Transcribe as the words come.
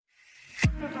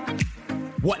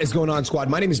What is going on, squad?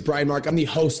 My name is Brian Mark. I'm the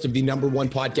host of the #1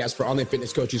 podcast for online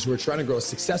fitness coaches who are trying to grow a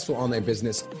successful online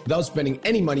business without spending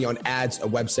any money on ads, a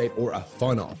website, or a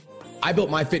funnel. I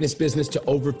built my fitness business to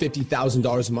over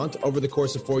 $50,000 a month over the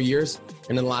course of 4 years.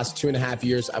 And in the last 2.5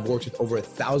 years, I've worked with over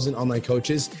 1,000 online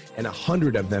coaches and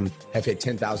 100 of them have hit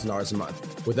 $10,000 a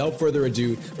month. Without further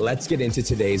ado, let's get into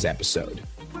today's episode.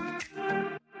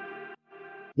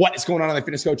 What is going on, online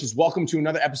fitness coaches? Welcome to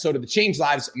another episode of the Change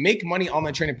Lives, Make Money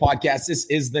Online Training Podcast. This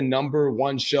is the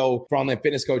 #1 show for online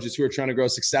fitness coaches who are trying to grow a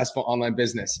successful online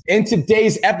business. In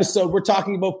today's episode, we're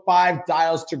talking about 5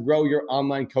 dials to grow your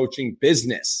online coaching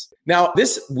business. Now,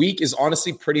 this week is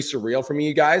honestly pretty surreal for me,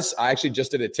 you guys. I actually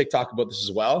just did a TikTok about this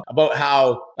as well, about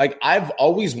how I've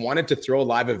always wanted to throw a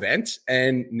live event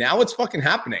and now it's fucking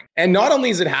happening. And not only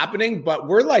is it happening, but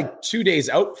we're 2 days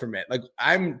out from it.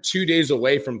 I'm 2 days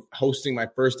away from hosting my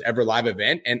first ever live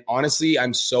event. And honestly,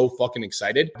 I'm so fucking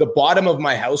excited. The bottom of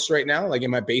my house right now,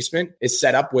 in my basement, is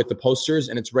set up with the posters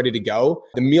and it's ready to go.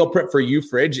 The meal prep for you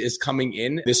fridge is coming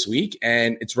in this week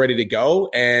and it's ready to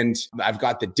go. And I've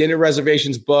got the dinner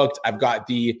reservations booked. I've got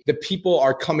the people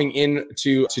are coming in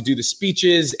to do the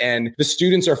speeches, and the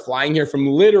students are flying here from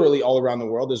literally all around the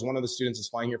world. There's one of the students that's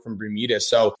flying here from Bermuda.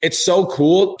 So it's so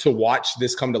cool to watch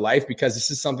this come to life because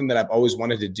this is something that I've always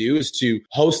wanted to do, is to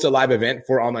host a live event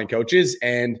for online coaches.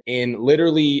 And in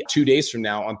literally 2 days from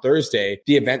now on Thursday,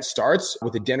 the event starts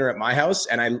with a dinner at my house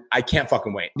and I can't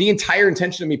fucking wait. The entire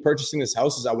intention of me purchasing this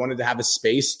house is I wanted to have a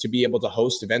space to be able to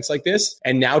host events like this.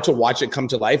 And now to watch it come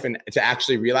to life and to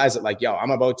actually realize that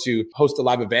I'm about to host a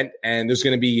live event and there's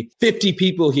going to be 50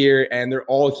 people here and they're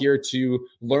all here to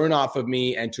learn off of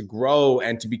me and to grow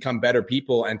and to become better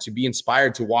people and to be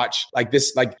inspired to watch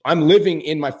this. I'm living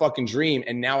in my fucking dream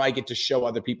and now I get to show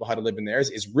other people how to live in theirs.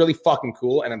 Is really fucking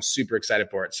cool and I'm super excited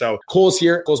for it. So Cole's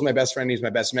here. Cole's my best friend. He's my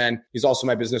best man. He's also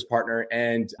my business partner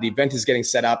and the event is getting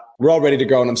set up. We're all ready to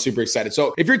go and I'm super excited.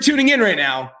 So if you're tuning in right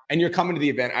now and you're coming to the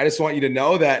event, I just want you to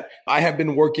know that I have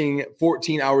been working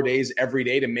 14-hour days every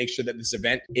day to make sure that this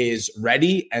event is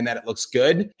ready and that it looks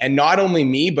good. And not only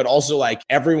me, but also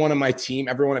everyone on my team,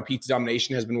 everyone at Pizza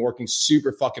Domination has been working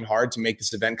super fucking hard to make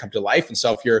this event come to life. And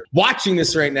so if you're watching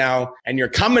this right now and you're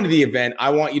coming to the event, I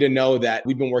want you to know that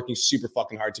we've been working super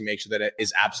fucking hard to make sure that it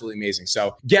is absolutely amazing.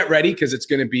 So get ready because it's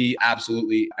going to be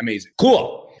absolutely amazing.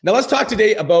 Cool. Now let's talk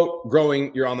today about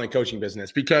growing your online coaching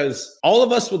business, because all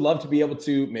of us would love to be able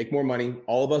to make more money.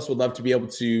 All of us would love to be able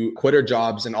to quit our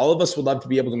jobs, and all of us would love to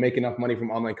be able to make enough money from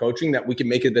online coaching that we can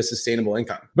make it a sustainable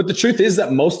income. But the truth is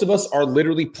that most of us are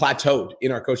literally plateaued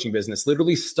in our coaching business,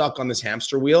 literally stuck on this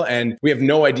hamster wheel, and we have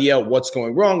no idea what's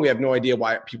going wrong. We have no idea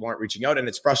why people aren't reaching out, and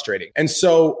it's frustrating. And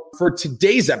so for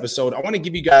today's episode, I want to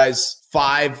give you guys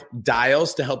 5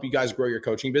 dials to help you guys grow your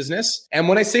coaching business. And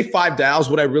when I say 5 dials,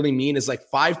 what I really mean is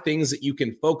 5 things that you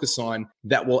can focus on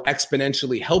that will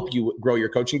exponentially help you grow your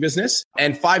coaching business,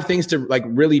 and 5 things to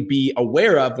really be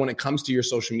aware of when it comes to your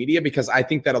social media, because I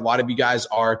think that a lot of you guys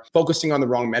are focusing on the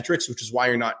wrong metrics, which is why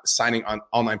you're not signing on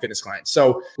online fitness clients.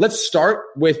 So let's start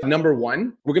with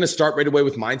 #1. We're going to start right away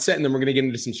with mindset, and then we're going to get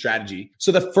into some strategy.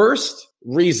 So the first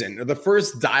reason, or the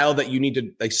first dial that you need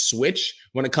to switch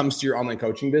when it comes to your online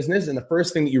coaching business, and the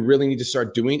first thing that you really need to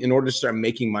start doing in order to start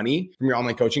making money from your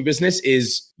online coaching business,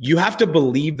 is you have to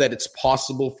believe that it's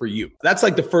possible for you. That's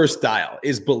the first dial,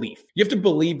 is belief. You have to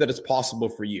believe that it's possible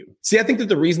for you. See, I think that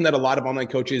the reason that a lot of online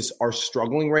coaches are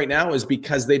struggling right now is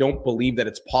because they don't believe that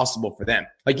it's possible for them.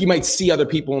 You might see other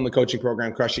people in the coaching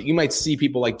program crush it. You might see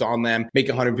people like Don Lamb make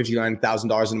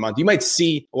 $159,000 in a month. You might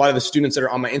see a lot of the students that are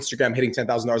on my Instagram hitting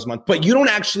 $10,000 a month, but you don't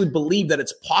actually believe that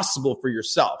it's possible for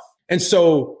yourself. And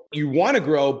so you want to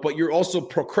grow, but you're also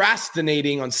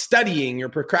procrastinating on studying, you're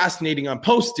procrastinating on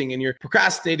posting, and you're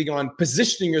procrastinating on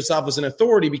positioning yourself as an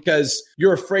authority because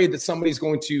you're afraid that somebody's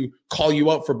going to call you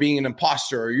out for being an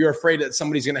imposter, or you're afraid that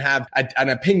somebody's going to have an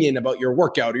opinion about your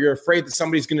workout, or you're afraid that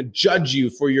somebody's going to judge you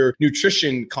for your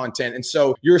nutrition content. And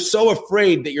so you're so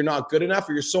afraid that you're not good enough,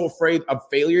 or you're so afraid of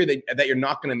failure that you're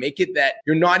not going to make it, that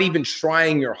you're not even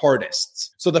trying your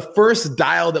hardest. So the first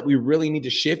dial that we really need to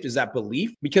shift is that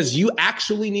belief, because you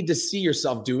actually need to see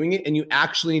yourself doing it, and you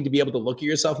actually need to be able to look at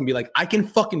yourself and be like, I can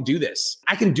fucking do this.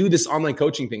 I can do this online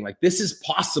coaching thing. This is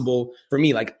possible for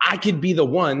me. I could be the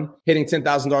one hitting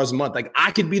 $10,000 a month.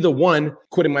 I could be the one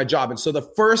quitting my job. And so the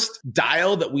first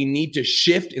dial that we need to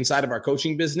shift inside of our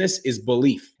coaching business is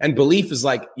belief. And belief is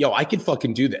I could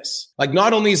fucking do this.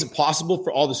 Not only is it possible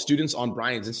for all the students on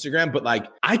Brian's Instagram, but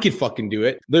I could fucking do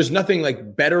it. There's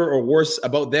nothing better or worse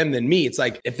about them than me. It's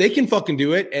if they can fucking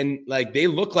do it and they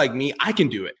look like me, I can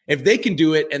do it. it. If they can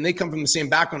do it and they come from the same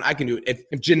background, I can do it.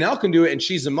 If Janelle can do it and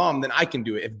she's a mom, then I can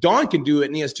do it. If Dawn can do it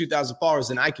and he has 2,000 followers,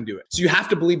 then I can do it. So you have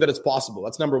to believe that it's possible.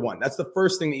 That's number one. That's the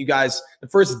first thing that the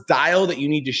first dial that you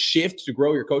need to shift to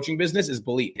grow your coaching business is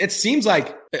belief.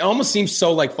 It almost seems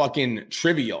so like fucking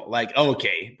trivial. Like, oh,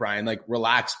 okay, Brian, like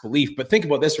relax, belief. But think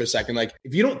about this for a second. Like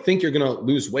if you don't think you're going to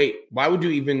lose weight, why would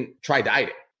you even try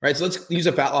dieting? Right. So let's use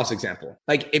a fat loss example.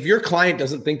 Like if your client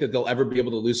doesn't think that they'll ever be able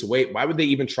to lose weight, why would they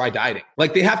even try dieting?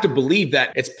 Like they have to believe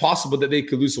that it's possible that they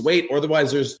could lose weight, or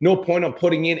otherwise there's no point of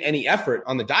putting in any effort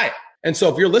on the diet. And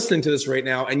so if you're listening to this right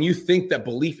now and you think that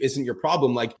belief isn't your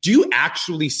problem, like, do you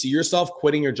actually see yourself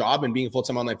quitting your job and being a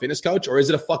full-time online fitness coach? Or is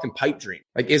it a fucking pipe dream?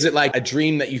 Like, is it like a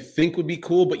dream that you think would be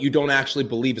cool, but you don't actually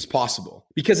believe is possible?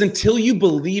 Because until you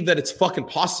believe that it's fucking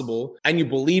possible and you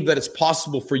believe that it's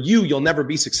possible for you, you'll never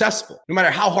be successful, no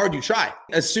matter how hard you try.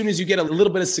 As soon as you get a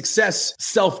little bit of success,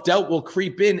 self-doubt will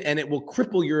creep in and it will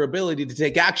cripple your ability to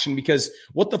take action, because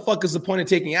what the fuck is the point of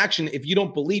taking action if you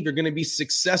don't believe you're going to be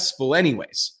successful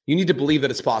anyways? You need to believe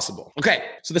that it's possible. Okay,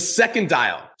 so the second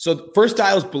dial. So the first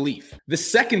dial is belief. The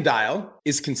second dial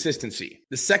is consistency.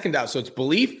 The second dial, so it's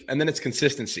belief and then it's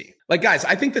consistency. Like guys,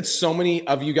 I think that so many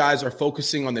of you guys are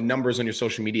focusing on the numbers on your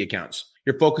social media accounts.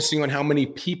 You're focusing on how many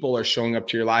people are showing up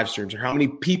to your live streams, or how many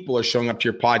people are showing up to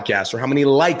your podcast, or how many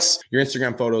likes your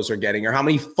Instagram photos are getting, or how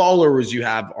many followers you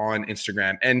have on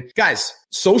Instagram. And guys,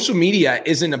 social media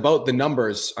isn't about the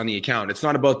numbers on the account. It's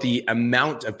not about the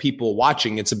amount of people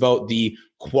watching. It's about the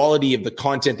quality of the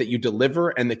content that you deliver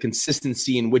and the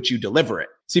consistency in which you deliver it.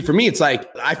 See, for me, it's like,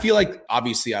 I feel like,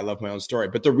 obviously I love my own story,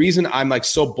 but the reason I'm like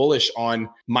so bullish on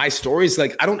my stories,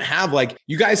 like I don't have like,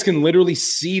 you guys can literally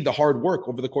see the hard work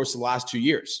over the course of the last 2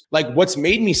 years. Like what's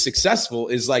made me successful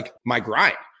is like my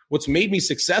grind. What's made me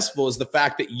successful is the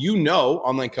fact that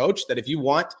online coach, that if you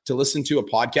want to listen to a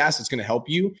podcast that's going to help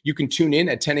you, you can tune in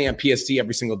at 10 a.m. PST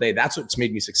every single day. That's what's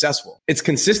made me successful. It's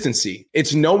consistency.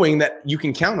 It's knowing that you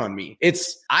can count on me.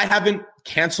 I haven't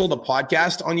canceled a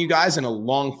podcast on you guys in a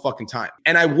long fucking time.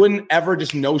 And I wouldn't ever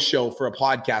just no show for a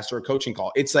podcast or a coaching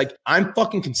call. It's like, I'm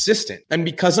fucking consistent. And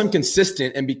because I'm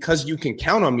consistent and because you can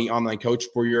count on me, online coach,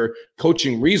 for your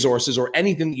coaching resources or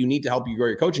anything that you need to help you grow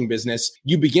your coaching business,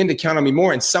 you begin to count on me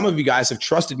more. And some of you guys have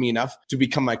trusted me enough to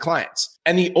become my clients.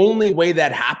 And the only way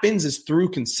that happens is through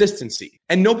consistency.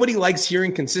 And nobody likes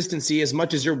hearing consistency as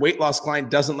much as your weight loss client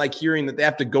doesn't like hearing that they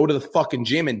have to go to the fucking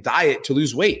gym and diet to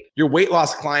lose weight. Your weight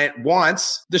loss client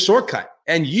wants the shortcut.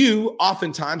 And you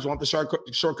oftentimes want the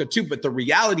shortcut too. But the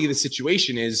reality of the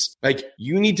situation is like,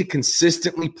 you need to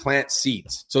consistently plant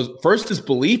seeds. So first is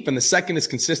belief and the second is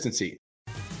consistency.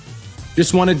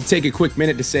 Just wanted to take a quick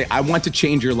minute to say, I want to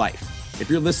change your life. If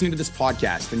you're listening to this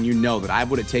podcast, then you know that I have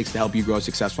what it takes to help you grow a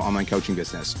successful online coaching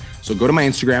business. So go to my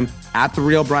Instagram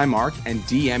 @TheRealBrianMark and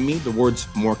DM me the words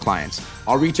 "more clients."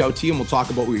 I'll reach out to you and we'll talk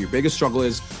about what your biggest struggle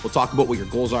is. We'll talk about what your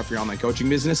goals are for your online coaching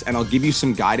business, and I'll give you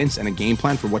some guidance and a game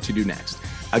plan for what to do next.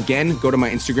 Again, go to my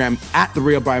Instagram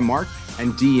 @TheRealBrianMark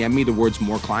and DM me the words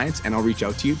 "more clients," and I'll reach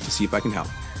out to you to see if I can help.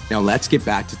 Now let's get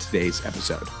back to today's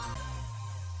episode.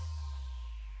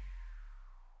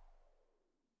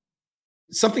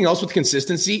 Something else with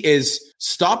consistency is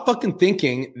stop fucking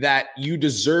thinking that you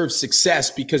deserve success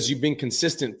because you've been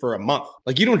consistent for a month.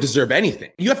 Like you don't deserve anything.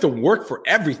 You have to work for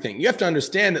everything. You have to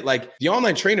understand that like the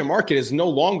online trainer market is no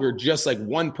longer just like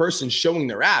one person showing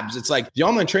their abs. It's like the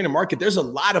online trainer market, there's a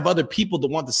lot of other people that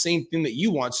want the same thing that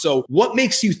you want. So what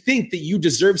makes you think that you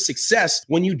deserve success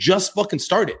when you just fucking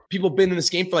started? People have been in this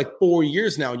game for like 4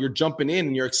 years now. You're jumping in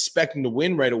and you're expecting to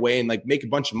win right away and like make a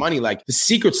bunch of money. Like the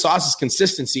secret sauce is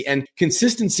consistency, and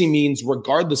consistency means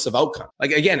regardless of outcome.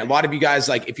 Like again, a lot of you guys,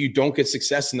 like if you don't get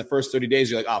success in the first 30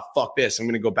 days, you're like, oh, fuck this. I'm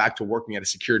going to go back to working at a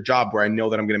secure job where I know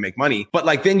that I'm going to make money. But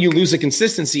like then you lose the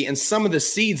consistency, and some of the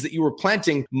seeds that you were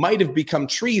planting might have become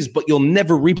trees, but you'll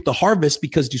never reap the harvest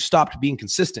because you stopped being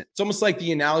consistent. It's almost like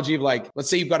the analogy of like, let's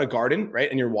say you've got a garden, right?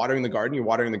 And you're watering the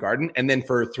garden. And then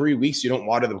for 3 weeks, you don't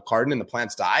water the garden and the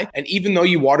plants die. And even though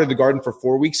you watered the garden for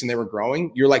 4 weeks and they were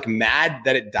growing, you're like mad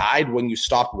that it died when you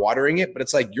stopped watering it. But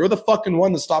it's like, you're the fucking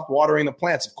one that stopped watering the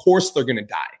plants. Of course they're going to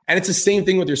die. And it's the same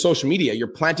thing with your social media. You're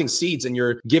planting seeds and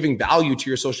you're giving value to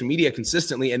your social media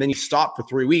consistently. And then you stop for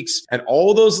 3 weeks. And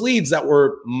all those leads that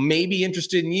were maybe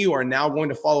interested in you are now going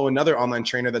to follow another online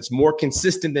trainer that's more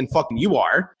consistent than fucking you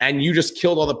are. And you just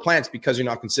killed all the plants because you're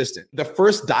not consistent. The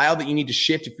first dial that you need to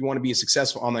shift if you want to be a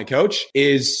successful online coach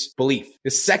is belief.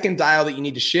 The second dial that you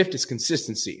need to shift is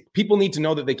consistency. People need to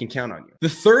know that they can count on you. The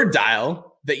third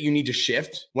dial that you need to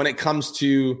shift when it comes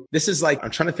to, this is like, I'm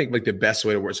trying to think like the best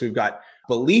way to work. So we've got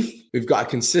belief, we've got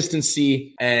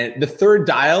consistency, and the third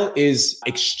dial is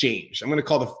exchange. I'm going to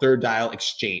call the third dial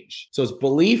exchange. So it's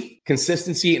belief,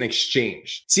 consistency, and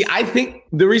exchange. See, I think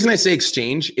the reason I say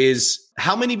exchange is,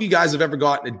 how many of you guys have ever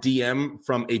gotten a DM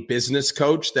from a business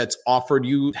coach that's offered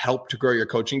you help to grow your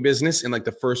coaching business in like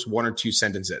the first 1 or 2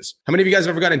 sentences? How many of you guys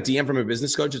have ever gotten a DM from a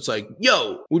business coach? It's like,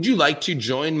 yo, would you like to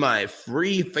join my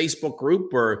free Facebook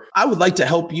group? Or I would like to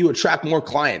help you attract more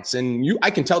clients. And I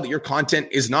can tell that your content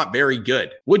is not very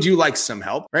good. Would you like some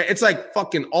help? Right? It's like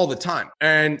fucking all the time.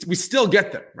 And we still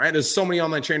get them, right? There's so many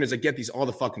online trainers that get these all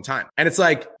the fucking time. And it's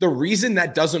like, the reason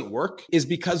that doesn't work is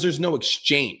because there's no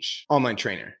exchange online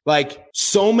trainer. Like,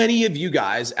 so many of you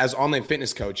guys as online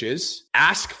fitness coaches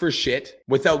ask for shit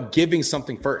without giving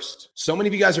something first. So many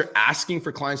of you guys are asking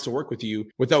for clients to work with you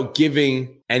without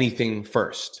giving anything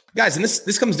first. Guys, and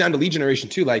this comes down to lead generation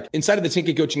too. Like inside of the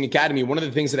 10K Coaching Academy, one of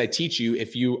the things that I teach you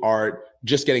if you are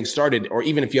just getting started, or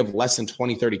even if you have less than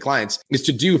 20, 30 clients, is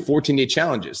to do 14-day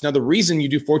challenges. Now, the reason you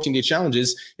do 14-day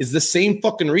challenges is the same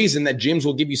fucking reason that gyms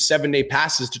will give you 7-day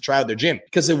passes to try out their gym,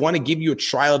 because they want to give you a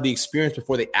trial of the experience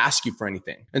before they ask you for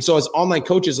anything. And so as online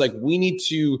coaches, like we need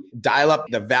to dial up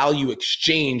the value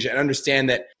exchange and understand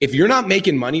that if you're not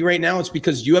making money right now, it's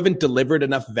because you haven't delivered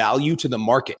enough value to the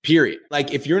market, period.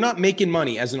 Like if you're not making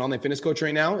money as an online fitness coach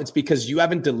right now, it's because you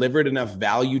haven't delivered enough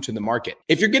value to the market.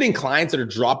 If you're getting clients that are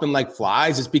dropping like flies,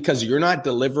 it's because you're not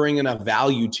delivering enough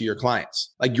value to your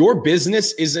clients. Like your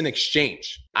business is an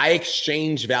exchange. I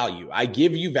exchange value. I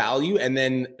give you value and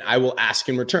then I will ask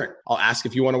in return. I'll ask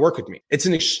if you want to work with me. It's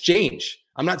an exchange.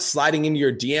 I'm not sliding into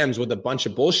your DMs with a bunch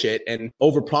of bullshit and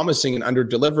over-promising and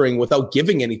under-delivering without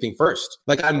giving anything first.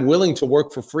 Like I'm willing to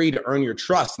work for free to earn your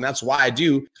trust. And that's why I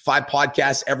do 5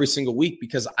 podcasts every single week,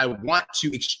 because I want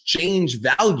to exchange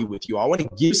value with you. I want to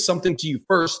give something to you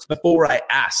first before I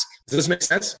ask. Does this make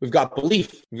sense? We've got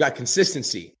belief, we've got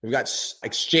consistency, we've got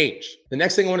exchange. The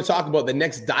next thing I want to talk about, the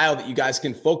next dial that you guys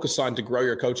can focus on to grow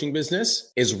your coaching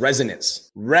business is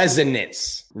resonance.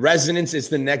 Resonance is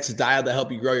the next dial to help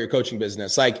you grow your coaching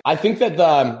business. Like I think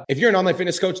that if you're an online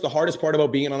fitness coach, the hardest part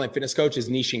about being an online fitness coach is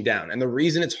niching down. And the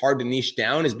reason it's hard to niche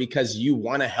down is because you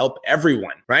want to help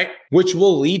everyone, right? Which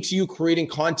will lead to you creating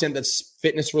content that's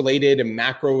fitness related and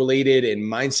macro related and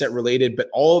mindset related. But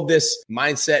all of this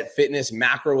mindset, fitness,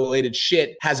 macro related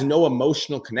shit has no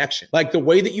emotional connection. Like the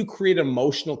way that you create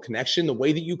emotional connection, the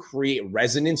way that you create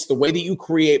resonance, the way that you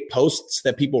create posts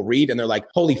that people read and they're like,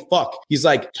 holy fuck, he's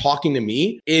like talking to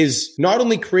me, is not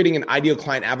only creating an ideal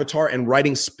client avatar and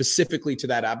writing specifically to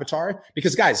that avatar.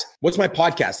 Because guys, what's my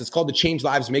podcast? It's called the Change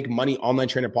Lives, Make Money Online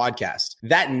Trainer Podcast.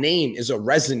 That name is a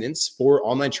resonance for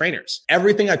online trainers.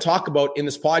 Everything I talk about in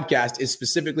this podcast is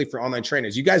specifically for online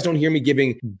trainers. You guys don't hear me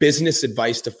giving business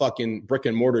advice to fucking brick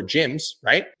and mortar gyms,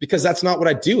 right? Because that's not what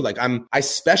I do. Like I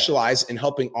specialize in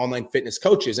helping online fitness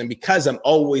coaches. And because I'm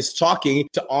always talking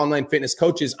to online fitness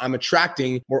coaches, I'm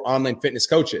attracting more online fitness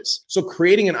coaches. So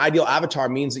creating an ideal avatar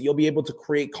means that you'll be able to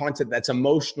create content that's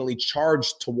emotionally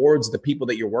charged towards the people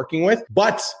that you're working with.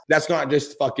 But that's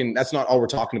not all we're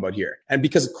talking about here. And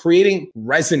because creating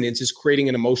resonance is creating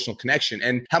an emotional connection.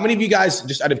 And how many of you guys,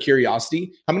 just out of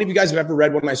curiosity, how many of you guys have ever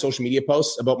read one of my social media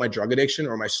posts about my drug addiction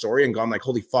or my story and gone like,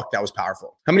 holy fuck, that was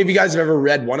powerful? How many of you guys have ever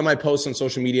read one of my posts on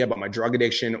social media about my drug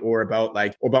addiction or about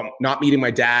not meeting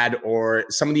my dad or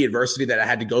some of the adversity that I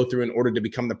had to go through in order to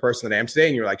become the person that I am today?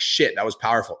 And you're like, shit, that was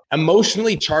powerful.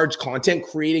 Emotionally charged content,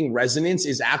 creating resonance,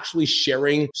 is actually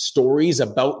sharing stories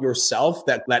about yourself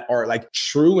that are like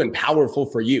true and powerful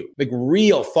for you, like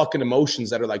real fucking emotions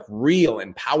that are like real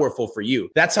and powerful for you.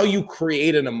 That's how you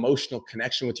create an emotional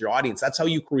connection with your audience. That's how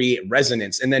you create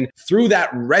resonance. And then through that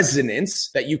resonance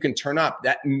that you can turn up,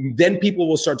 that then people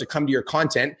will start to come to your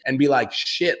content and be like,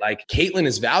 shit, like Caitlin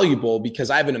is valuable because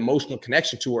I have an emotional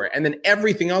connection to her. And then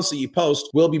everything else that you post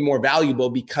will be more valuable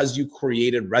because you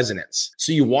created resonance.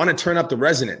 So you want to turn up the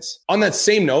resonance. On that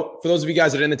same note, for those of you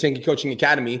guys that are in the 10K Coaching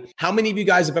Academy, how many of you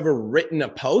guys have ever written a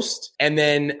post and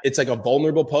then it's like a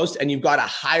vulnerable post and you've got a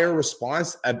higher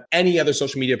response of any other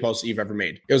social media post that you've ever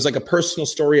made? It was like a personal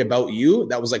story about you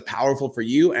that was like powerful for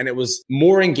you and it was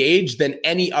more engaged than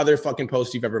any other fucking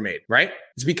post you've ever made, right?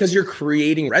 It's because you're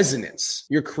creating resonance.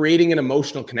 You're creating an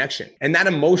emotional connection. And that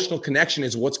emotional connection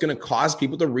is what's going to cause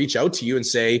people to reach out to you and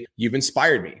say, you've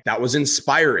inspired me. That was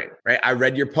inspiring, right? I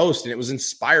read your post and it was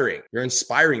inspiring. You're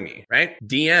inspiring me, right?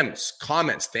 DMs,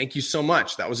 comments. Thank you so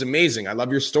much. That was amazing. I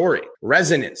love your story.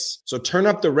 Resonance. So turn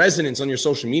up the resonance on your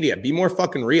social media. Be more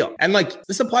fucking real. And like,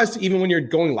 this applies to even when you're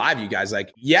going live, you guys.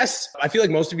 Like, yes, I feel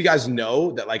like most of you guys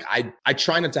know that like, I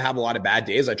try not to have have a lot of bad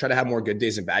days. I try to have more good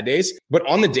days than bad days. But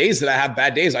on the days that I have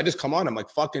bad days, I just come on. I'm like,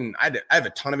 fucking, I have a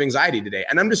ton of anxiety today.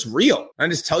 And I'm just real. I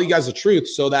just tell you guys the truth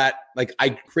so that like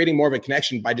I'm creating more of a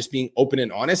connection by just being open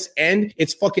and honest. And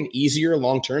it's fucking easier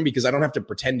long-term because I don't have to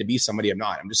pretend to be somebody I'm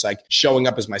not. I'm just like showing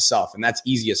up as myself, and that's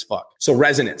easy as fuck. So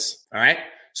resonance. All right.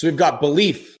 So we've got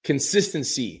belief,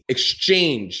 consistency,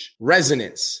 exchange,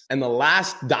 resonance. And the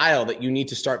last dial that you need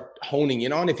to start honing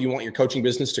in on if you want your coaching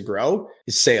business to grow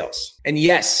is sales. And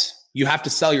yes, you have to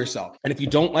sell yourself. And if you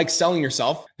don't like selling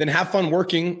yourself, then have fun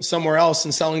working somewhere else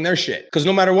and selling their shit. Because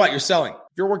no matter what, you're selling.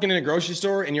 If you're working in a grocery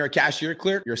store and you're a cashier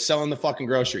clerk, you're selling the fucking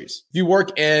groceries. If you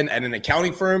work at an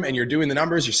accounting firm and you're doing the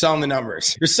numbers, you're selling the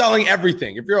numbers. You're selling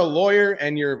everything. If you're a lawyer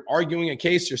and you're arguing a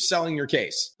case, you're selling your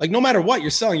case. Like no matter what,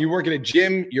 you're selling. You work at a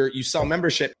gym, you sell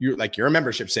membership. You're a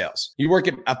membership sales. You work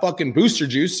at a fucking Booster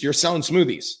Juice, you're selling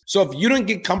smoothies. So if you don't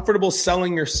get comfortable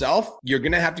selling yourself, you're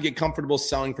going to have to get comfortable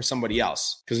selling for somebody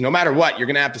else. Because no matter what, you're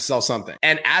going to have to sell something.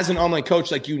 And as an online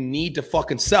coach, like you need to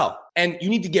fucking sell. And you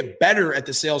need to get better at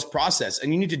the sales process,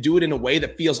 and you need to do it in a way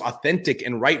that feels authentic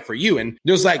and right for you. And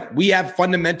there's we have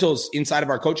fundamentals inside of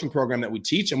our coaching program that we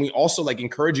teach. And we also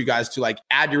encourage you guys to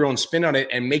add your own spin on it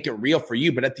and make it real for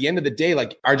you. But at the end of the day,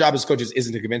 our job as coaches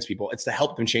isn't to convince people. It's to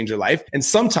help them change their life. And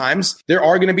sometimes there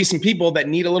are going to be some people that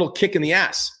need a little kick in the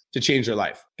ass to change their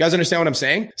life. You guys understand what I'm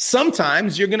saying?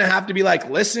 Sometimes you're going to have to be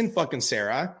listen, fucking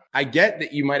Sarah, I get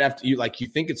that you might have to, you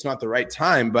think it's not the right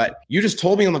time, but you just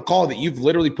told me on the call that you've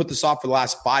literally put this off for the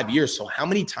last 5 years. So how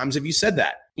many times have you said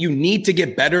that? You need to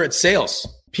get better at sales,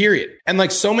 period.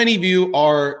 And so many of you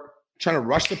are trying to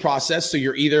rush the process. So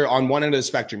you're either on one end of the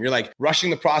spectrum, you're rushing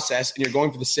the process and you're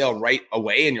going for the sale right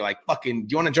away. And you're fucking, do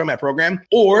you want to join my program?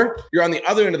 Or you're on the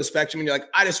other end of the spectrum and you're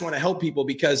I just want to help people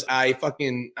because I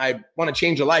want to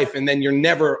change your life. And then you're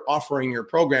never offering your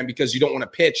program because you don't want to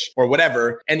pitch or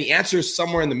whatever. And the answer is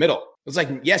somewhere in the middle. It's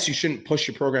yes, you shouldn't push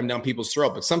your program down people's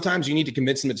throat, but sometimes you need to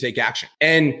convince them to take action.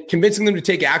 And convincing them to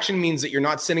take action means that you're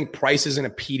not sending prices in a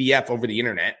PDF over the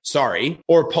internet,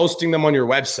 or posting them on your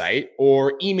website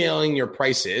or emailing your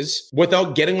prices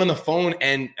without getting on the phone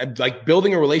and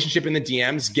building a relationship in the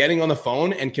DMs, getting on the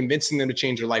phone and convincing them to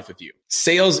change their life with you.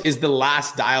 Sales is the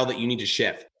last dial that you need to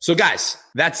shift. So guys,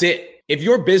 that's it. If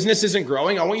your business isn't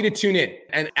growing, I want you to tune in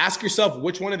and ask yourself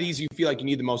which one of these you feel you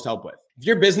need the most help with. If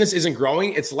your business isn't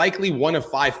growing, it's likely one of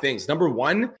 5 things. Number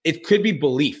 1, it could be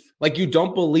belief. You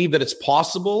don't believe that it's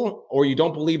possible, or you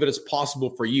don't believe that it's possible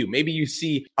for you. Maybe you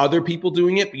see other people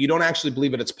doing it, but you don't actually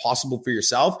believe that it's possible for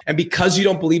yourself. And because you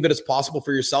don't believe that it's possible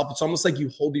for yourself, it's almost you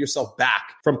hold yourself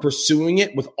back from pursuing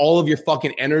it with all of your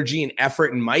fucking energy and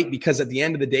effort and might, because at the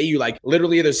end of the day, you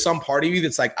literally there's some part of you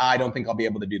that's I don't think I'll be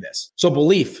able to do this. So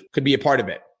belief could be a part of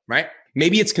it, right?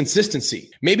 Maybe it's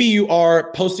consistency. Maybe you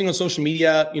are posting on social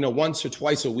media, once or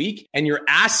twice a week, and you're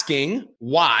asking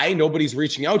why nobody's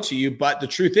reaching out to you. But the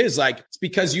truth is it's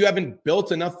because you haven't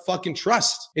built enough fucking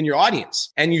trust in your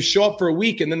audience, and you show up for a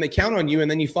week and then they count on you, and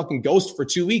then you fucking ghost for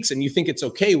 2 weeks, and you think it's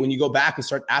okay when you go back and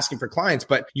start asking for clients,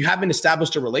 but you haven't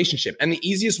established a relationship. And the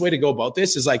easiest way to go about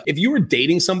this is if you were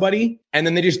dating somebody and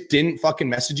then they just didn't fucking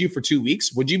message you for 2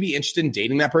 weeks, would you be interested in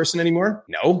dating that person anymore?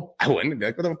 No, I wouldn't. Be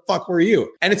what the fuck were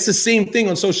you? And it's the same thing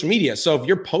on social media. So if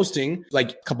you're posting a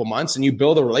couple months and you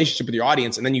build a relationship with your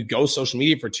audience, and then you go social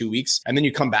media for 2 weeks, and then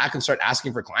you come back and start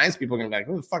asking for clients, people are going to be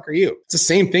who the fuck are you? It's the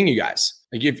same thing, you guys.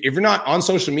 If you're not on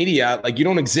social media, you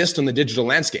don't exist on the digital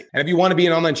landscape. And if you want to be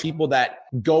an online people that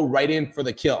go right in for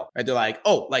the kill, right?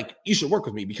 They're you should work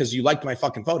with me because you liked my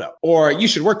fucking photo, or you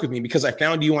should work with me because I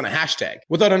found you on a hashtag,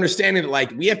 without understanding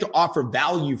that we have to offer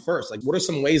value first. What are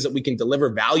some ways that we can deliver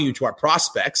value to our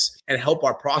prospects and help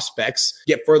our prospects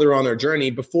get further on their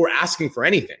journey before asking for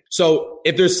anything? So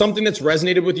if there's something that's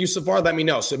resonated with you so far, let me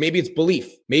know. So maybe it's belief,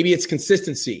 maybe it's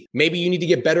consistency, maybe you need to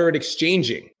get better at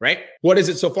exchanging, right? What is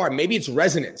it so far? Maybe it's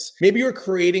resonance. Maybe you're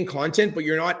creating content, but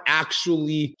you're not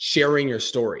actually sharing your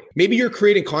story. Maybe you're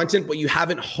creating content, but you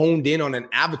haven't honed in on an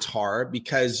avatar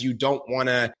because you don't want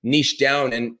to niche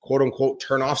down and quote unquote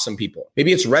turn off some people.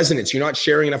 Maybe it's resonance. You're not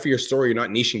sharing enough of your story. You're not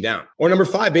niching down. Or number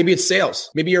 5, maybe it's sales.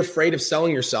 Maybe you're afraid of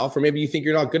selling yourself, or maybe you think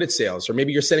you're not good at sales, or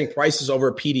maybe you're setting prices over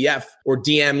a PDF or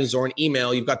DMs or an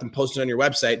email. You've got them posted on your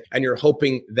website and you're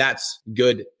hoping that's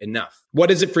good enough. What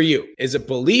is it for you? Is it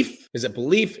belief? Is it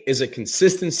belief? Is it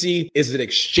consistency? Is it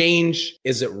exchange?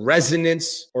 Is it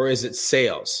resonance? Or is it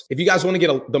sales? If you guys want to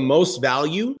get the most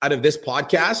value out of this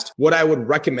podcast, what I would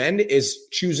recommend is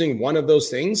choosing one of those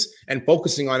things and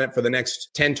focusing on it for the next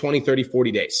 10, 20, 30,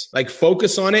 40 days.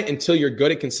 Focus on it until you're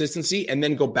good at consistency, and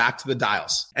then go back to the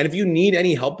dials. And if you need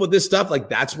any help with this stuff,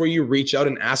 that's where you reach out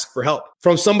and ask for help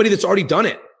from somebody that's already done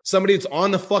it, somebody that's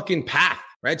on the fucking path.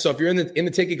 right? So if you're in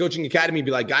the Take It Coaching Academy,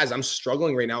 be like, guys, I'm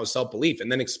struggling right now with self-belief,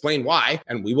 and then explain why,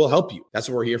 and we will help you. That's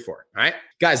what we're here for. All right,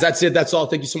 guys, that's it. That's all.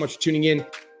 Thank you so much for tuning in.